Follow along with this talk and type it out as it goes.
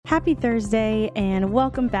Happy Thursday, and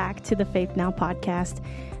welcome back to the Faith Now podcast.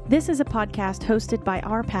 This is a podcast hosted by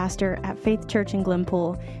our pastor at Faith Church in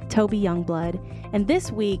Glenpool, Toby Youngblood, and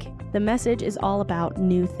this week, the message is all about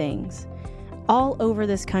new things. All over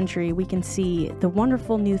this country, we can see the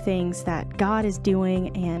wonderful new things that God is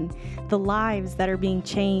doing and the lives that are being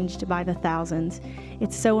changed by the thousands.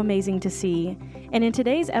 It's so amazing to see. And in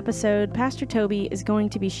today's episode, Pastor Toby is going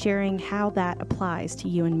to be sharing how that applies to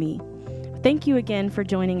you and me. Thank you again for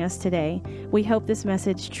joining us today. We hope this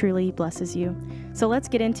message truly blesses you. So let's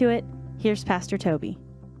get into it. Here's Pastor Toby.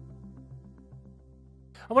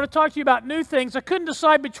 I want to talk to you about new things. I couldn't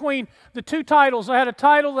decide between the two titles. I had a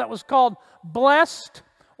title that was called Blessed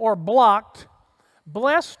or Blocked,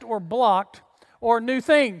 or New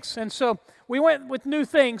Things. And so we went with new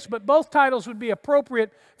things, but both titles would be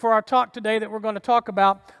appropriate for our talk today that we're going to talk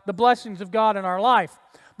about the blessings of God in our life.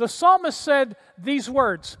 The psalmist said these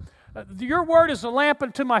words, "Your word is a lamp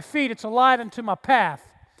unto my feet, it's a light unto my path."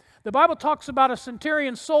 The Bible talks about a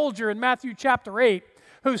centurion soldier in Matthew chapter 8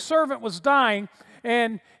 whose servant was dying,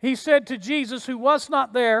 and he said to Jesus, who was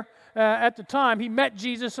not there at the time, he met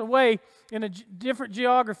Jesus away in a different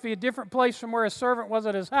geography, a different place from where his servant was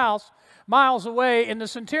at his house, miles away, and the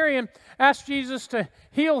centurion asked Jesus to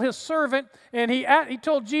heal his servant, and he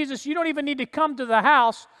told Jesus, "You don't even need to come to the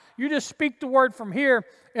house, you just speak the word from here,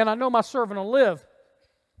 and I know my servant will live."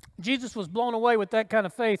 Jesus was blown away with that kind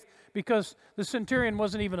of faith because the centurion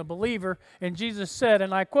wasn't even a believer. And Jesus said,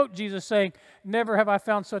 and I quote Jesus saying, "Never have I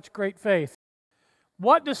found such great faith."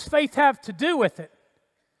 What does faith have to do with it?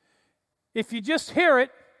 If you just hear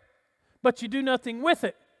it, but you do nothing with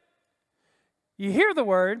it. You hear the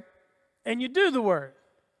word, and you do the word.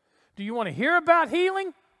 Do you want to hear about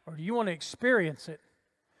healing, or do you want to experience it?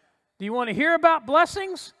 Do you want to hear about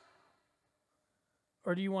blessings,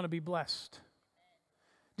 or do you want to be blessed?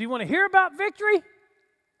 Do you want to hear about victory,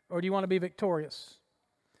 or do you want to be victorious?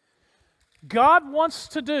 God wants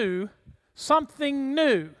to do something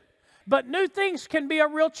new, but new things can be a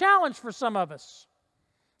real challenge for some of us.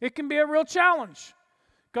 It can be a real challenge.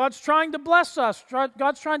 God's trying to bless us.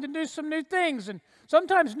 God's trying to do some new things, and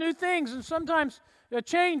sometimes new things and sometimes a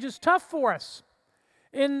change is tough for us.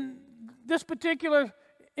 In this particular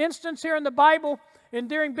instance here in the Bible, and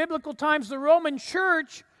during biblical times, the Roman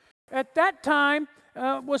church at that time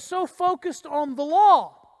was so focused on the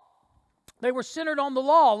law. They were centered on the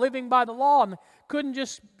law, living by the law, and couldn't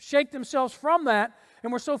just shake themselves from that, and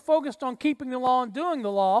were so focused on keeping the law and doing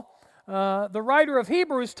the law. The writer of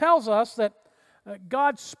Hebrews tells us that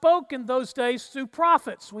God spoke in those days through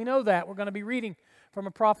prophets. We know that. We're going to be reading from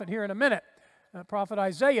a prophet here in a minute, prophet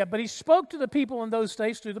Isaiah. But he spoke to the people in those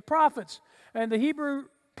days through the prophets. And the Hebrew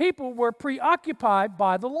people were preoccupied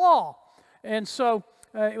by the law. And so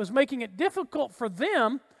it was making it difficult for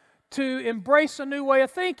them to embrace a new way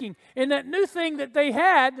of thinking. And that new thing that they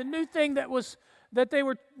had, the new thing that they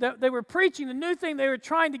were preaching, the new thing they were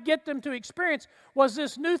trying to get them to experience was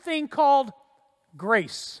this new thing called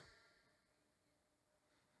grace.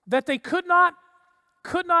 That they could not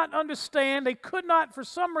understand, they could not for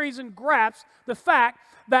some reason grasp the fact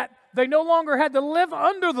that they no longer had to live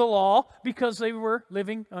under the law because they were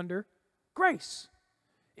living under grace.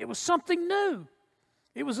 It was something new.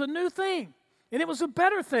 It was a new thing, and it was a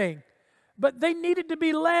better thing. But they needed to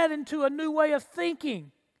be led into a new way of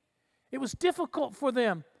thinking. It was difficult for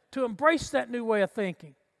them to embrace that new way of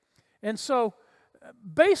thinking. And so,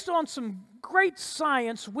 based on some great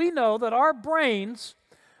science, we know that our brains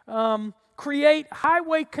create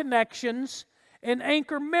highway connections and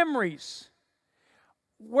anchor memories,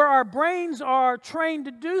 where our brains are trained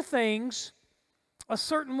to do things a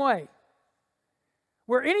certain way.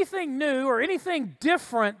 Where anything new or anything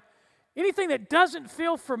different, anything that doesn't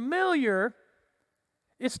feel familiar,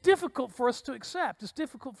 it's difficult for us to accept. It's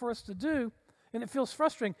difficult for us to do, and it feels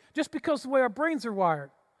frustrating just because of the way our brains are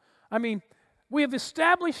wired. I mean, we have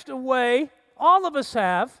established a way, all of us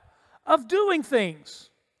have, of doing things.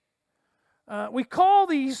 We call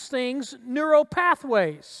these things neural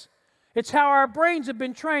pathways. It's how our brains have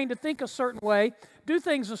been trained to think a certain way, do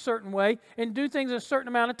things a certain way, and do things a certain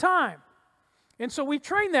amount of time. And so we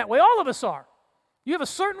train that way. All of us are. You have a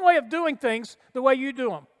certain way of doing things the way you do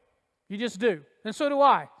them. You just do. And so do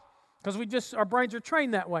I. Because our brains are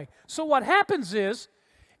trained that way. So what happens is,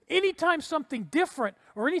 anytime something different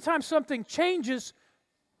or anytime something changes,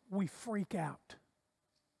 we freak out.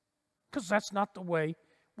 Because that's not the way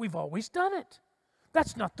we've always done it.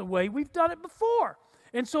 That's not the way we've done it before.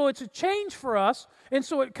 And so it's a change for us, and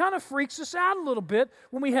so it kind of freaks us out a little bit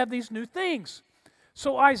when we have these new things.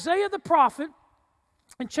 So Isaiah the prophet,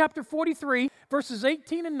 in chapter 43, verses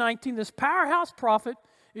 18 and 19, this powerhouse prophet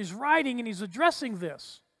is writing and he's addressing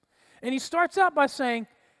this. And he starts out by saying,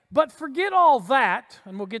 but forget all that,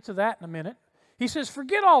 and we'll get to that in a minute. He says,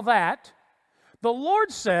 forget all that. The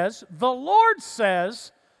Lord says, the Lord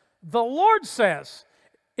says, the Lord says.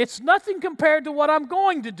 It's nothing compared to what I'm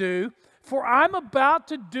going to do, for I'm about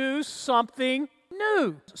to do something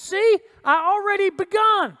new. See, I already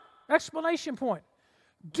begun. Exclamation point.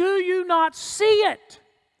 Do you not see it?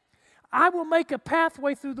 I will make a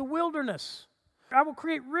pathway through the wilderness. I will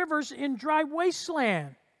create rivers in dry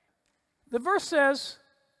wasteland. The verse says,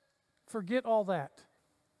 forget all that.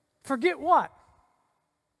 Forget what?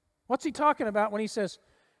 What's he talking about when he says,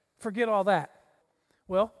 forget all that?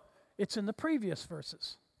 Well, it's in the previous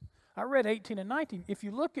verses. I read 18 and 19. If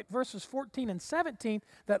you look at verses 14 and 17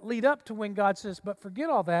 that lead up to when God says, but forget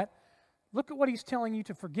all that, look at what he's telling you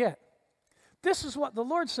to forget. This is what the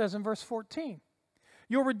Lord says in verse 14.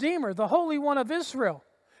 Your Redeemer, the Holy One of Israel,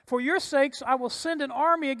 for your sakes I will send an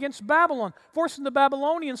army against Babylon, forcing the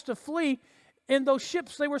Babylonians to flee in those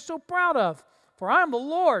ships they were so proud of. For I am the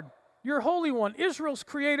Lord, your Holy One, Israel's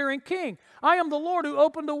Creator and King. I am the Lord who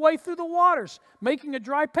opened a way through the waters, making a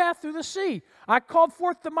dry path through the sea. I called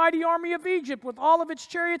forth the mighty army of Egypt with all of its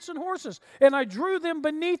chariots and horses, and I drew them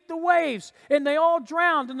beneath the waves, and they all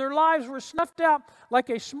drowned, and their lives were snuffed out like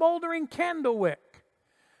a smoldering candle wick.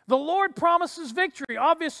 The Lord promises victory,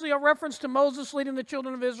 obviously a reference to Moses leading the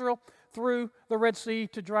children of Israel through the Red Sea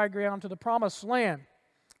to dry ground to the promised land.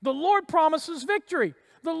 The Lord promises victory.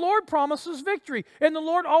 The Lord promises victory, and the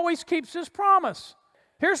Lord always keeps His promise.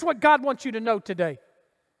 Here's what God wants you to know today.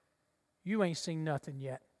 You ain't seen nothing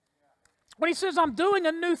yet. When He says, I'm doing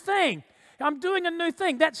a new thing, I'm doing a new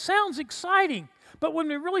thing, that sounds exciting. But when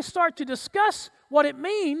we really start to discuss what it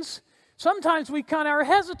means, sometimes we kind of are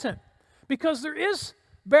hesitant because there is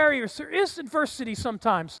barriers, there is adversity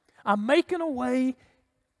sometimes. I'm making a way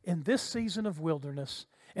in this season of wilderness,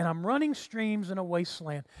 and I'm running streams in a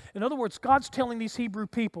wasteland. In other words, God's telling these Hebrew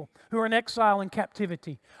people who are in exile and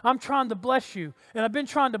captivity, I'm trying to bless you, and I've been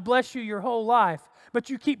trying to bless you your whole life, but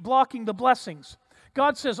you keep blocking the blessings.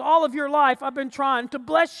 God says, all of your life, I've been trying to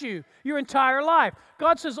bless you your entire life.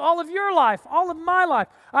 God says, all of your life, all of my life,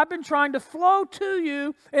 I've been trying to flow to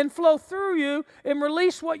you and flow through you and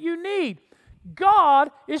release what you need.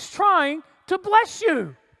 God is trying to bless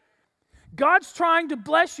you. God's trying to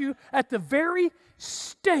bless you at the very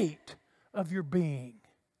state of your being.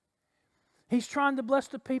 He's trying to bless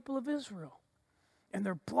the people of Israel, and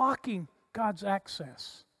they're blocking God's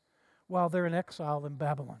access while they're in exile in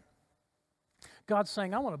Babylon. God's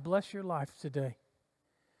saying, I want to bless your life today.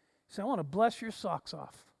 He said, I want to bless your socks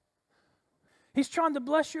off. He's trying to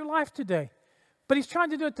bless your life today, but He's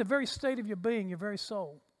trying to do it at the very state of your being, your very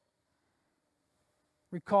soul.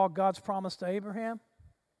 Recall God's promise to Abraham?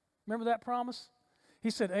 Remember that promise? He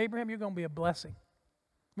said, Abraham, you're going to be a blessing.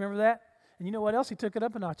 Remember that? And you know what else? He took it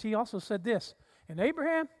up a notch. He also said this, and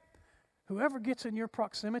Abraham, whoever gets in your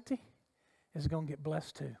proximity is going to get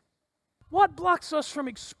blessed too. What blocks us from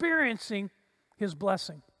experiencing His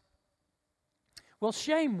blessing? Well,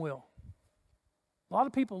 shame will. A lot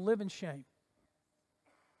of people live in shame.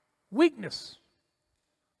 Weakness,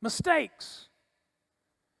 mistakes,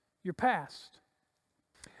 your past.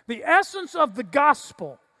 The essence of the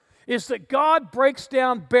gospel is that God breaks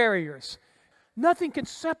down barriers. Nothing can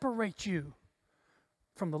separate you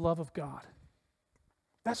from the love of God.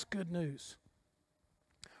 That's good news.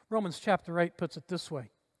 Romans chapter 8 puts it this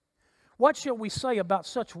way. What shall we say about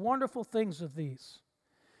such wonderful things as these?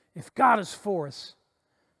 If God is for us,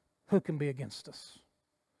 who can be against us?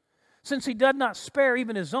 Since He did not spare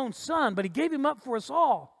even His own Son, but He gave Him up for us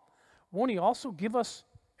all, won't He also give us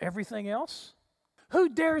everything else? Who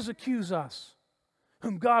dares accuse us,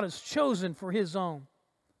 whom God has chosen for His own?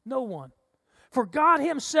 No one. For God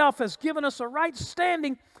Himself has given us a right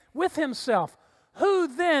standing with Himself. Who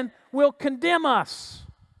then will condemn us?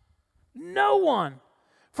 No one.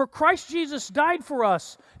 For Christ Jesus died for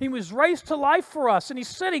us. He was raised to life for us, and He's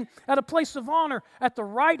sitting at a place of honor at the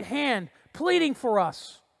right hand, pleading for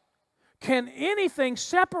us. Can anything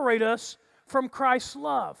separate us from Christ's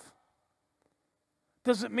love?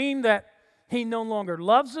 Does it mean that He no longer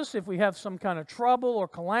loves us if we have some kind of trouble or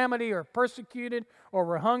calamity or persecuted or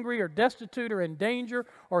we're hungry or destitute or in danger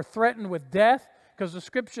or threatened with death? Because the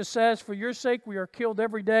Scripture says, for your sake we are killed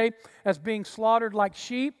every day as being slaughtered like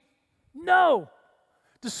sheep. No!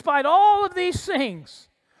 Despite all of these things,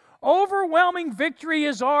 Overwhelming victory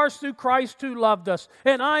is ours through Christ who loved us.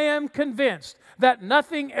 And I am convinced that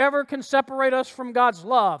nothing ever can separate us from God's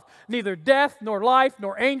love. Neither death, nor life,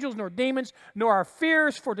 nor angels, nor demons, nor our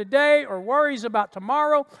fears for today or worries about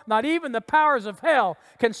tomorrow, not even the powers of hell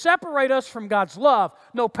can separate us from God's love.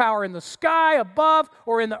 No power in the sky above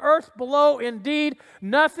or in the earth below. Indeed,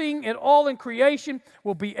 nothing at all in creation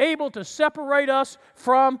will be able to separate us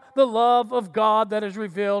from the love of God that is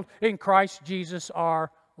revealed in Christ Jesus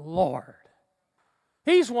our Lord.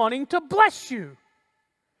 He's wanting to bless you.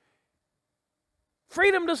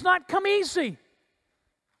 Freedom does not come easy.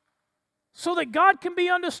 So that God can be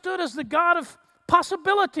understood as the God of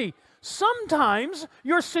possibility. Sometimes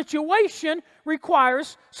your situation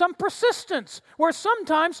requires some persistence, where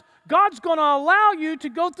sometimes God's going to allow you to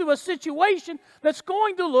go through a situation that's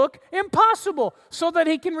going to look impossible, so that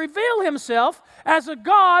He can reveal Himself as a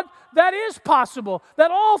God that is possible,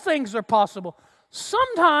 that all things are possible.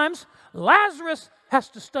 Sometimes Lazarus has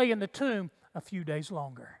to stay in the tomb a few days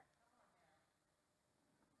longer.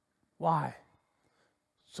 Why?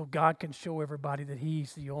 So God can show everybody that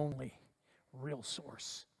He's the only real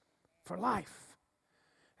source for life.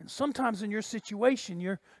 And sometimes in your situation,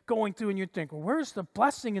 you're going through and you think, well, where's the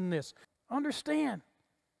blessing in this? Understand,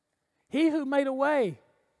 He who made a way,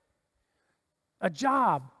 a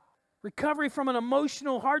job, recovery from an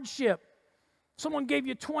emotional hardship, someone gave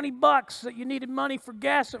you $20 that you needed money for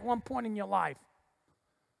gas at one point in your life.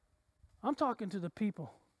 I'm talking to the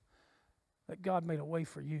people that God made a way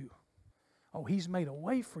for you. Oh, He's made a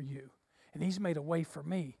way for you, and He's made a way for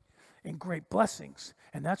me in great blessings.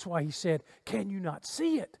 And that's why He said, can you not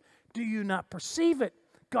see it? Do you not perceive it?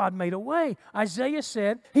 God made a way. Isaiah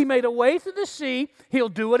said, He made a way through the sea. He'll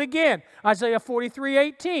do it again. Isaiah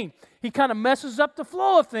 43:18. He kind of messes up the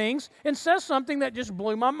flow of things and says something that just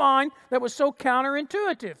blew my mind, that was so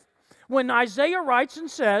counterintuitive. When Isaiah writes and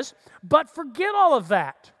says, but forget all of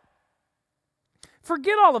that.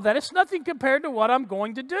 Forget all of that. It's nothing compared to what I'm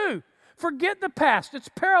going to do. Forget the past. It's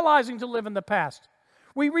paralyzing to live in the past.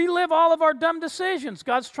 We relive all of our dumb decisions.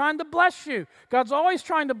 God's trying to bless you. God's always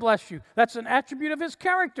trying to bless you. That's an attribute of His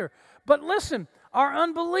character. But listen, our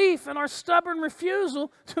unbelief and our stubborn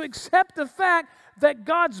refusal to accept the fact that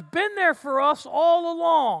God's been there for us all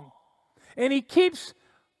along, and He keeps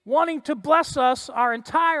wanting to bless us our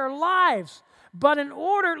entire lives. But in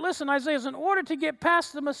order, listen, Isaiah says, in order to get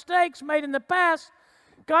past the mistakes made in the past,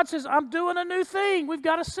 God says, I'm doing a new thing. We've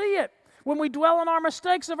got to see it. When we dwell on our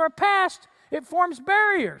mistakes of our past, it forms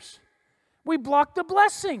barriers. We block the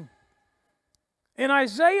blessing. And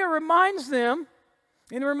Isaiah reminds them,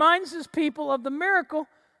 and reminds His people of the miracle,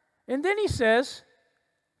 and then he says,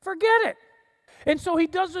 forget it. And so He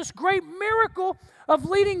does this great miracle of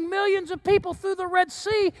leading millions of people through the Red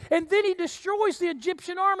Sea, and then He destroys the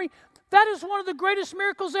Egyptian army. That is one of the greatest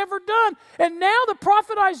miracles ever done. And now the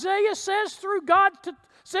prophet Isaiah says through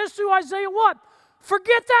Isaiah what?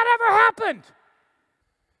 Forget that ever happened.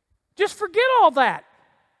 Just forget all that.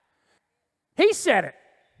 He said it.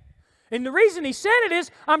 And the reason He said it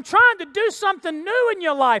is, I'm trying to do something new in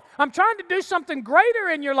your life. I'm trying to do something greater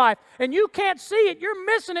in your life. And you can't see it. You're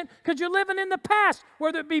missing it because you're living in the past,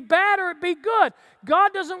 whether it be bad or it be good.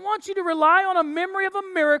 God doesn't want you to rely on a memory of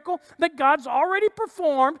a miracle that God's already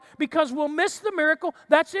performed, because we'll miss the miracle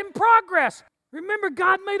that's in progress. Remember,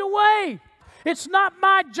 God made a way. It's not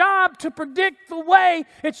my job to predict the way.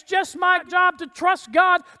 It's just my job to trust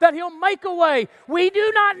God that He'll make a way. We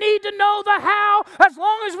do not need to know the how as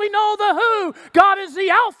long as we know the who. God is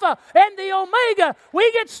the Alpha and the Omega.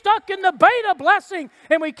 We get stuck in the beta blessing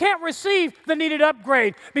and we can't receive the needed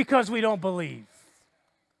upgrade because we don't believe.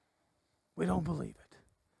 We don't believe it.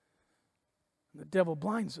 The devil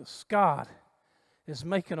blinds us. God is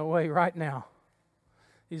making a way right now.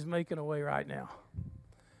 He's making a way right now.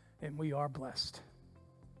 And we are blessed.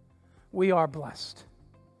 We are blessed.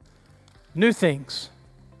 New things,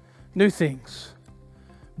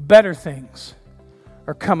 better things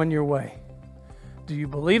are coming your way. Do you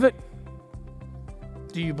believe it?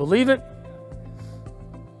 Do you believe it?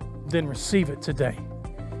 Then receive it today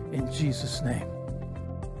in Jesus' name.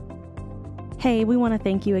 Hey, we want to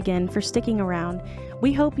thank you again for sticking around.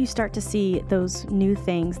 We hope you start to see those new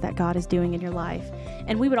things that God is doing in your life.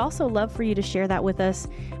 And we would also love for you to share that with us.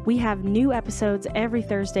 We have new episodes every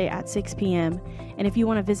Thursday at 6 p.m. And if you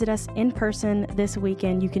want to visit us in person this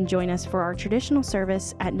weekend, you can join us for our traditional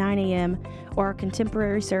service at 9 a.m. or our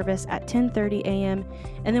contemporary service at 10:30 a.m.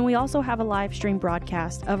 And then we also have a live stream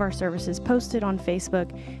broadcast of our services posted on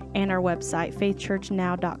Facebook and our website,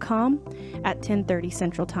 faithchurchnow.com, at 10:30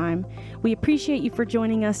 Central Time. We appreciate you for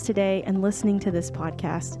joining us today and listening to this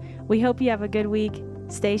podcast. We hope you have a good week.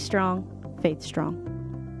 Stay strong, faith strong.